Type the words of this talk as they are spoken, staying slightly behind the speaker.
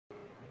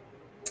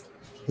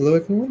Hello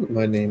everyone,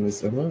 my name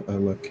is Emma.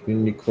 I'm a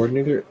community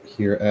coordinator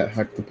here at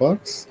Hack the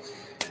Box,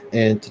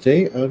 and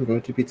today I'm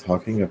going to be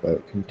talking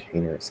about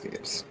container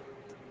escapes.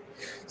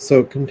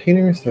 So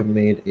containers have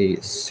made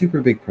a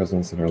super big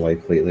presence in our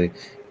life lately.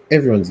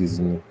 Everyone's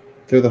using them.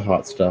 They're the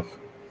hot stuff.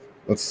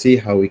 Let's see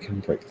how we can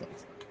break them.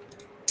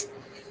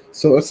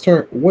 So let's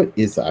start, what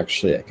is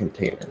actually a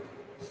container?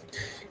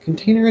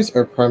 Containers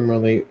are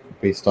primarily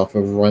based off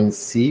of run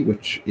C,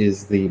 which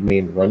is the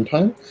main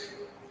runtime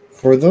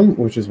for them,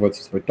 which is what's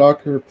used by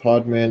Docker,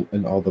 Podman,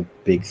 and all the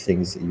big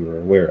things that you are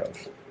aware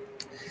of.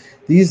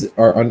 These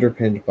are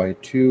underpinned by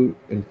two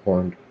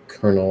important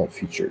kernel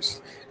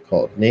features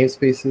called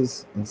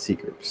namespaces and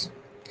cgroups.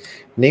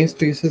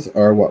 Namespaces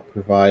are what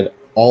provide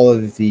all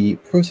of the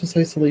process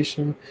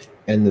isolation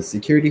and the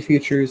security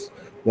features,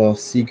 while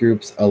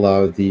cgroups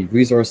allow the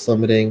resource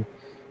limiting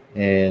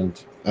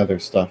and other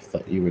stuff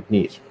that you would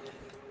need.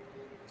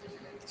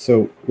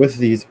 So with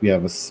these, we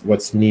have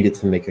what's needed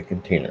to make a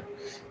container.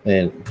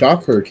 And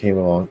Docker came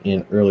along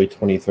in early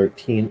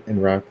 2013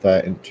 and wrapped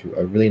that into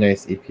a really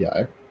nice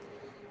API.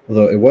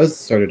 Although it was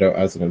started out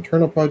as an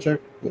internal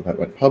project that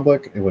went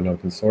public, it went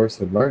open source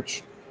in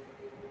March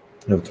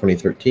of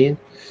 2013.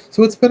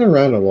 So it's been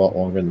around a lot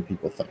longer than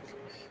people think.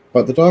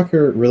 But the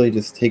Docker really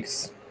just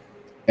takes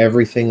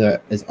everything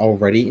that is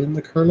already in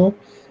the kernel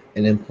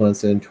and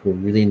implements it into a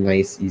really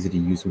nice, easy to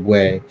use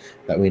way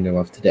that we know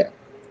of today.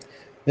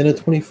 Then in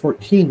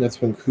 2014,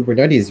 that's when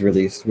Kubernetes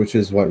released, which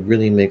is what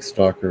really makes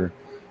Docker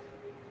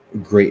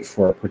great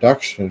for a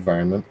production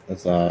environment,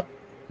 as that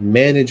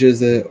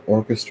manages it,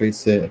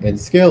 orchestrates it, and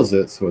scales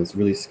it so it's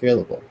really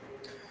scalable.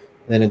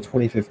 Then in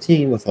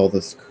 2015, with all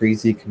this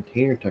crazy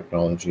container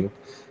technology,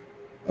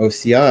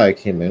 OCI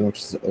came in, which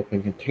is the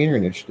Open Container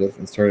Initiative,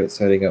 and started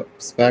setting up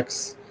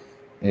specs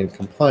and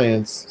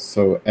compliance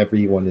so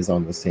everyone is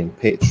on the same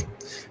page.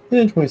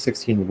 Then in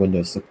 2016,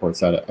 Windows supports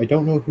that. I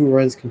don't know who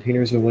runs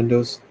containers in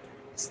Windows.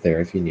 It's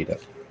there if you need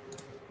it.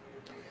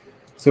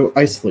 So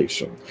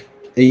isolation.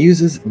 It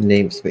uses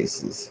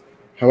namespaces.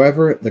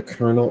 However, the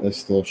kernel is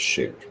still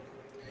shared,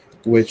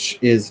 which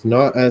is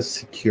not as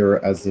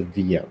secure as a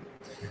VM.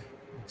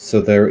 So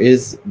there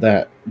is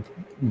that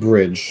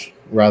bridge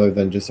rather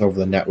than just over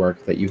the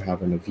network that you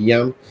have in a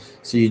VM.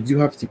 So you do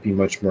have to be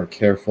much more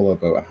careful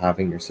about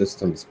having your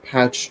systems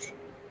patched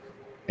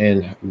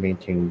and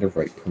maintaining the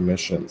right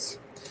permissions.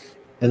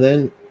 And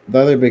then the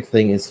other big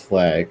thing is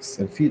flags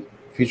and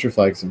feature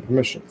flags and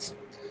permissions.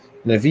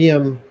 In a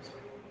VM,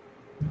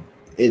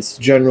 it's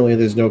generally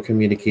there's no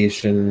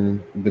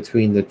communication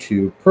between the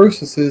two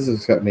processes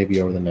except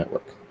maybe over the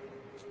network.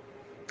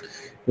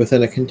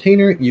 Within a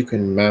container, you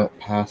can mount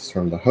paths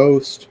from the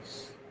host.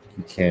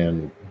 You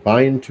can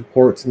bind to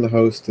ports in the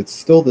host. It's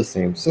still the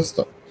same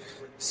system.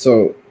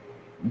 So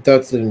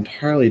that's an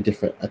entirely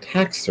different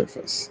attack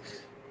surface.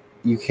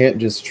 You can't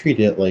just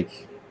treat it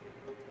like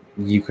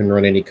you can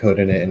run any code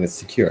in it and it's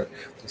secure.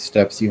 The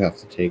steps you have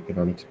to take in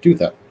order to do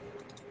that.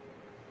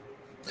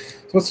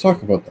 So let's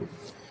talk about them.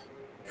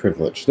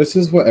 Privilege. This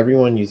is what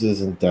everyone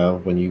uses in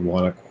dev when you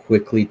want to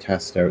quickly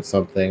test out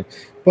something,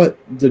 but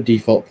the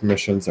default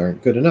permissions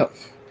aren't good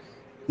enough.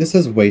 This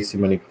has way too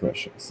many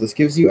permissions. This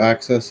gives you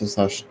access to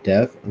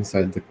 /dev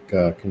inside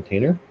the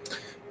container,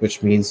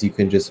 which means you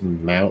can just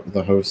mount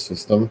the host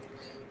system,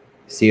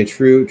 see a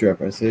true, drop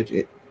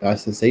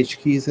SSH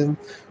keys in,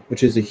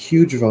 which is a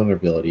huge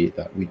vulnerability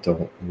that we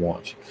don't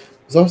want.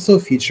 There's also a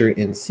feature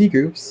in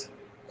cgroups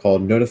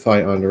called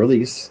notify on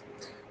release,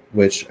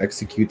 which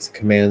executes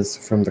commands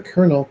from the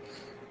kernel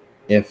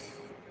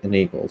if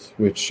enabled,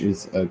 which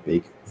is a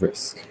big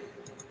risk.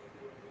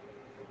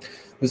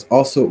 There's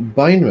also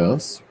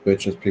bindmouse,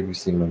 which, as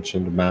previously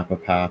mentioned, map a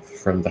path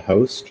from the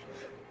host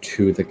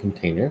to the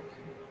container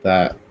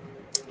that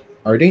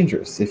are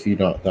dangerous if you're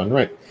not done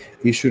right.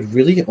 These should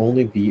really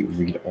only be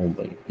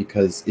read-only,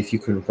 because if you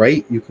can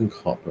write, you can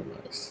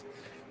compromise.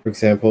 For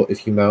example,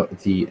 if you mount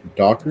the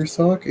Docker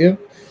sock in,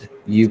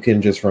 you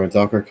can just run a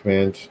Docker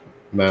command,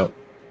 mount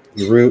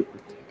your root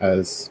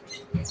as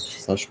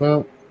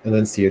 /mount, and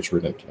then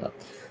chroot into that,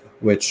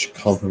 which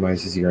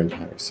compromises your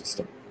entire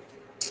system.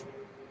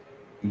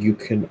 You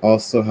can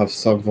also have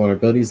some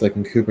vulnerabilities, like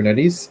in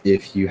Kubernetes,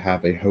 if you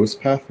have a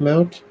host path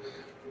mount,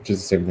 which is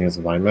the same thing as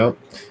a line mount,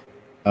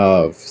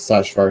 of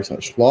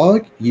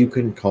 /var/log, you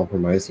can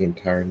compromise the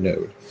entire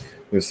node.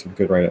 There's some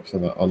good write-ups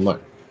on that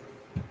online.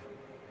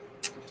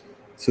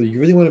 So you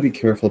really want to be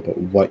careful about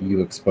what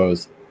you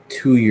expose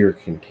to your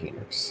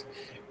containers,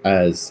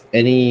 as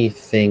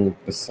anything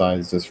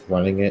besides just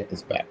running it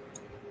is bad.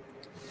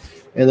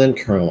 And then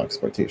kernel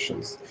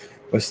exploitations.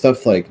 With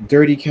stuff like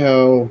Dirty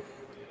Cow,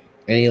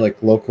 any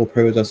like local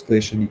privilege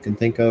escalation you can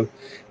think of,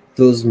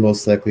 those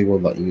most likely will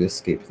let you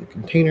escape the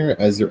container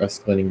as you're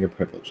escalating your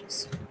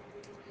privileges.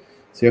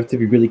 So you have to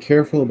be really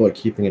careful about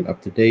keeping it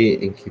up to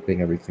date and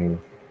keeping everything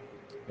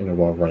in a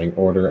well-running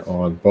order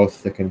on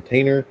both the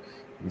container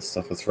and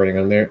stuff that's running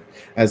on there,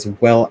 as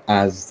well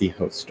as the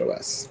host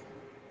OS.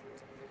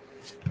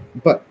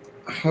 But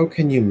how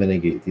can you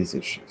mitigate these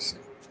issues?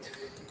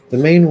 The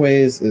main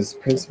ways is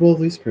principle of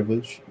least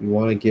privilege. You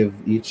want to give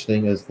each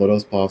thing as little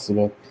as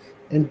possible,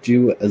 and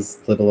do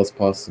as little as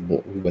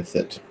possible with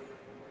it.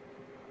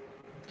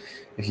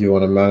 If you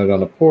want to mount it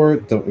on a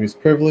port, don't use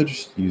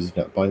privilege, use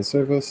NetBind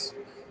service.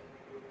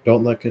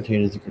 Don't let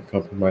containers get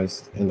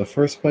compromised in the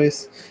first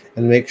place,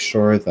 and make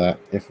sure that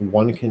if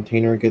one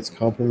container gets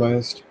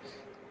compromised,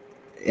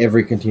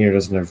 every container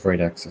doesn't have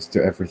write access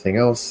to everything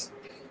else,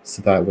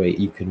 so that way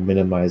you can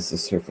minimize the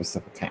surface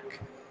of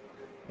attack.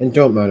 And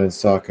don't mount in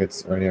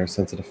sockets or any other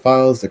sensitive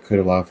files that could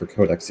allow for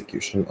code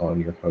execution on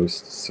your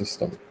host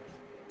system.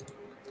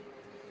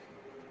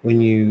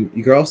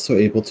 You're also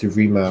able to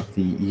remap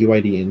the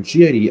UID and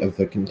GID of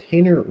the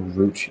container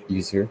root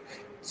user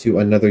to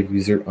another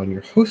user on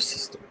your host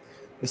system.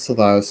 This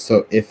allows,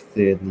 so if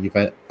in the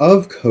event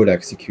of code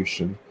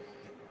execution,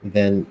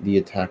 then the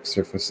attack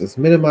surface is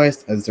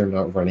minimized as they're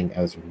not running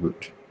as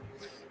root.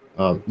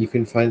 You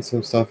can find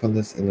some stuff on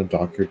this in the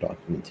Docker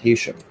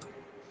documentation.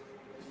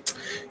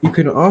 You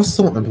can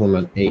also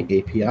implement a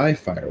API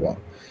firewall,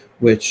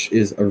 which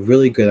is a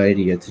really good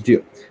idea to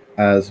do,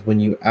 as when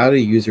you add a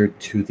user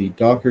to the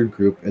Docker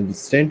group in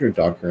standard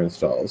Docker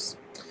installs,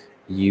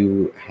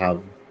 you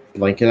have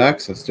blanket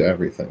access to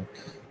everything,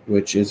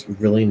 which is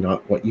really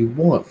not what you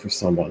want for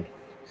someone.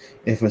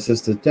 If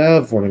assisted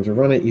dev wanting to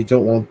run it, you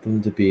don't want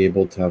them to be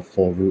able to have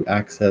full root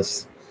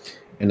access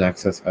and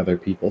access other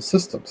people's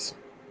systems.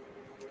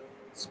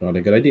 It's not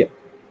a good idea.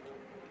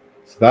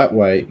 So that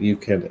way you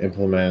can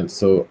implement,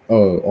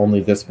 only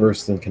this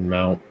person can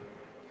mount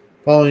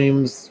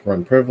volumes,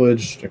 run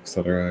privileged,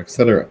 etc.,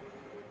 etc.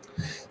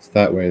 So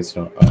that way it's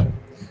not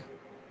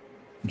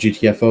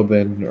GTFO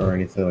bin or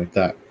anything like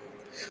that.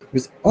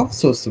 There's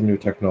also some new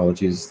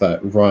technologies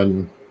that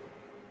run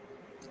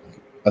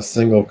a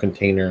single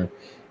container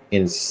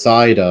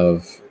inside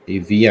of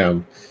a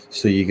VM,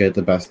 so you get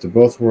the best of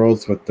both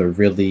worlds with the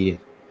really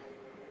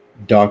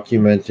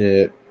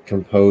documented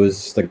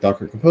compose, like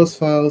Docker compose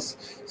files,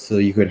 so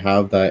you could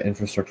have that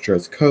infrastructure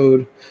as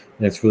code,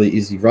 and it's really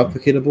easy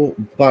replicatable,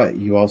 but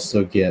you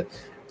also get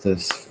the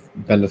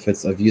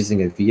benefits of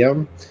using a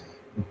VM,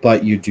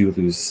 but you do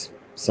lose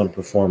some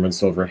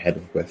performance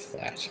overhead with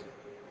that.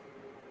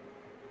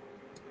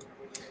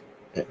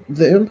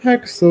 The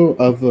impacts, though,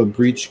 of a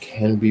breach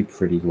can be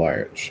pretty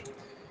large.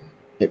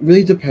 It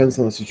really depends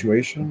on the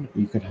situation.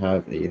 You could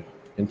have a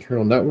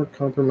internal network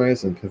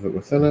compromise and pivot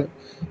within it.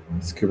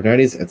 It's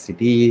Kubernetes,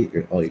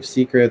 etcd, all your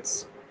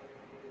secrets,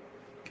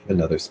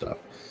 and other stuff.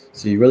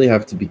 So you really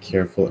have to be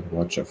careful and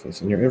watch out for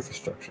this in your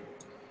infrastructure.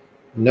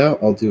 Now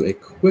I'll do a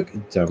quick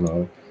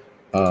demo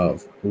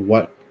of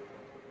what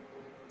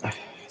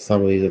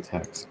some of these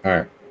attacks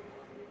are.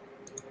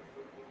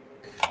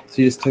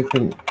 So you just type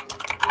in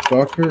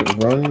docker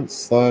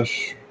run/var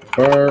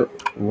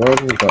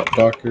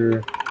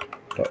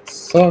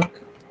run.docker.sock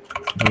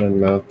and then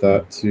mount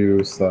that to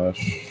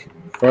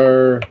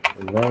 /var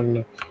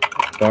run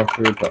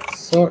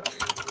docker.sock.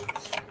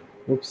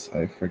 Oops,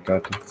 I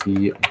forgot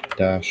the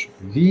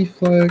 -v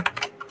flag.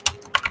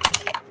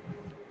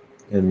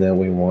 And then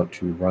we want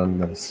to run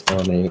this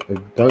on a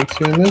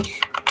Ubuntu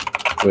image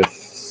with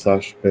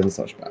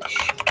 /bin/bash.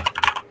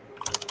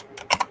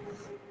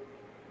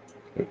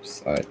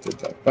 Oops, I did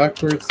that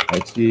backwards.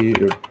 IT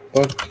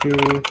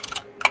Ubuntu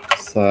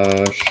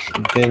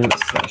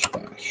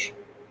 /bin/bash.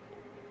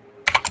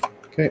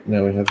 Okay,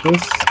 now we have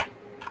this.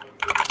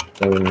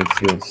 Then we need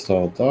to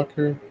install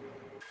Docker.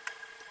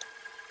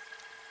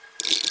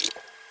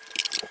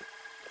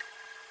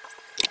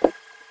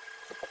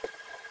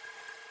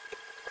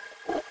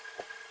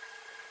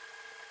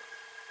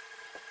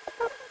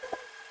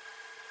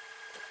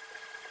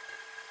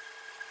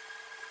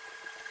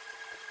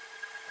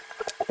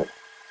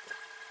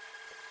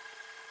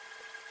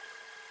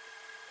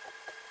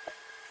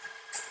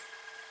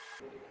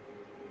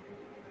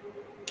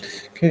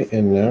 Okay,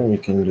 and now we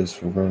can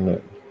just run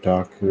it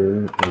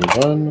docker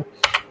run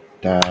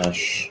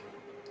 -it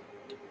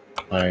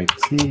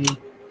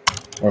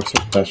or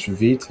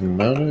 -v to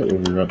mount it. We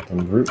run the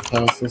root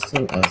file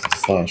system as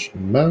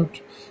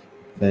 /mount.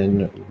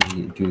 Then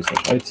we do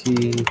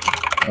 /it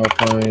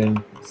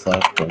alpine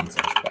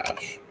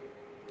 /bin/bash.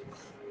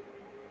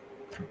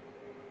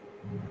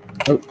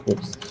 Oh,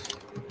 whoops.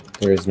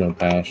 There is no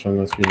bash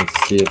unless we need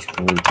to see it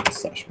root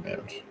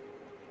 /mount,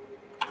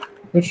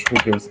 which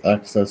will give us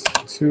access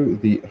to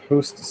the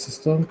host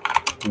system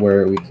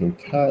where we can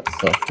cat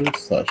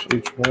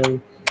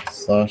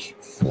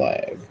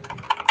 /root/h1/flag,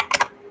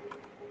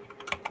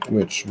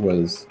 which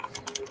was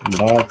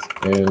not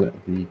in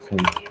the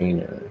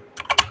container.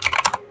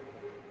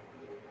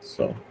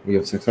 So we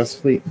have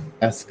successfully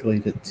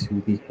escalated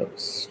to the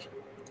host.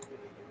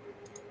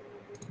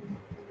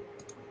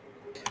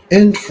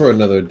 And for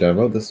another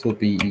demo, this will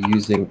be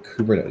using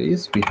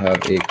Kubernetes. We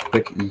have a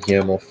quick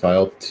YAML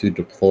file to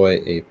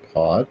deploy a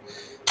pod.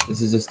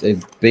 This is just a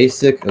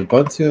basic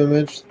Ubuntu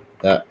image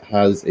that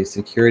has a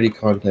security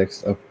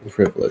context of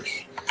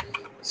privilege.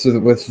 So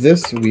with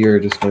this, we are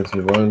just going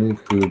to run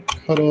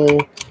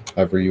kubectl,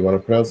 however you want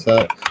to pronounce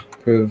that,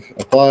 priv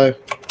apply.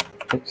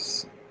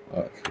 Oops,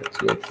 I forgot to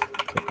click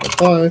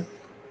apply.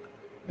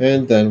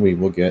 And then we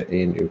will get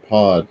a new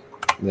pod.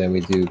 And then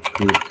we do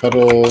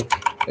kubectl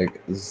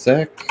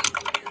exec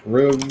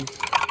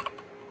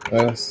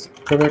cribx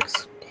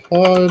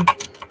pod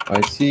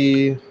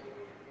it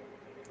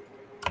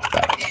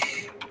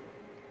bash.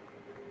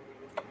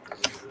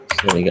 So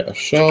then we get a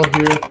shell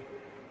here.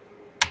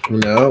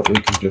 Now we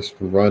can just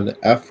run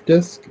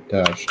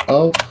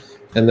fdisk-l,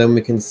 and then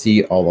we can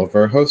see all of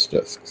our host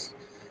disks.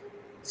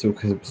 So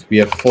we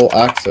have full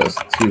access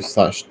to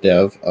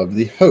 /dev of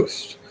the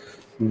host,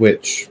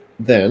 which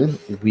then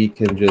we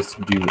can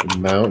just do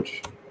mount,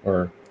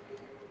 or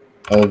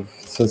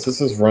since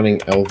this is running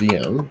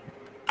LVM,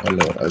 I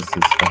know as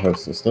it's a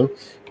host system,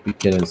 we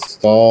can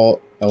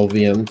install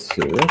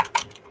LVM2.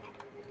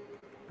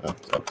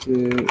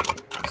 Update,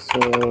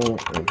 install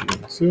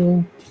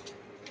LVM2.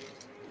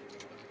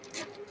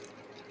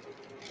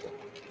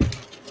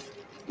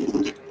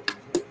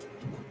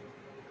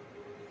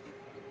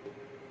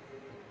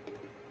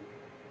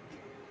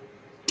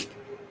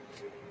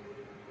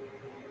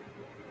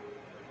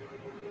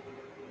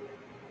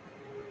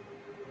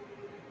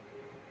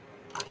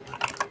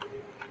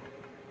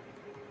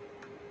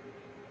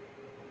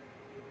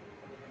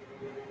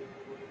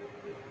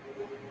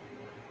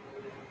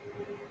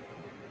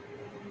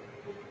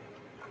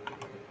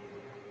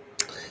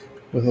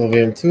 With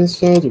LVM2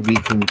 installed, we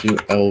can do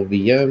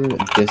LVM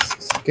disk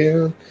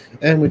scan,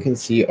 and we can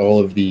see all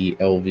of the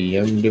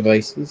LVM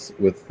devices,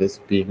 with this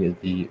being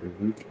the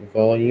root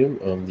volume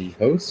on the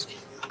host.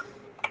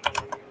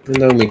 And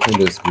then we can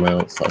just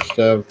mount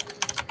 /dev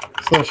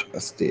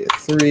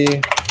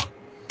 /sdf3,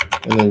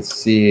 and then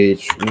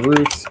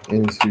chroot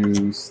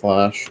into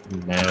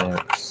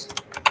 /mounts.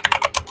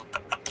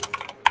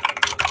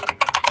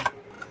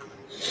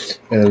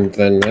 And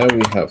then now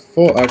we have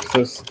full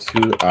access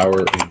to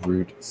our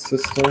root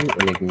system,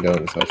 and we can go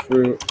into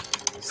 /root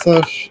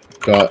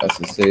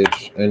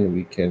 /.ssh, and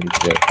we can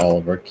get all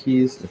of our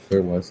keys if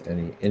there was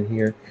any in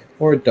here,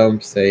 or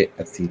dump, say,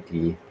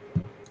 etc.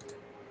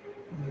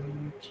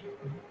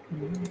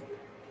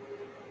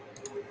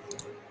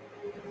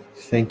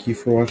 Thank you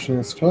for watching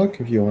this talk.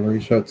 If you want to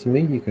reach out to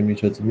me, you can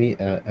reach out to me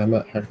at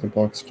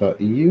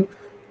emma@hackthebox.eu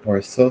or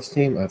our sales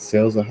team at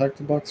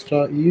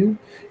sales@hackthebox.eu.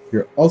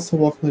 You're also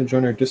welcome to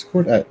join our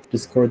Discord at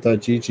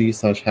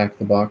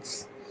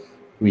discord.gg/hackthebox.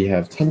 We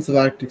have tons of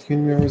active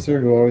community members there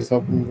who always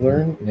help me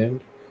learn,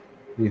 and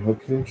we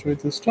hope you enjoyed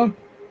this talk.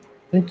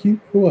 Thank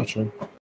you for watching.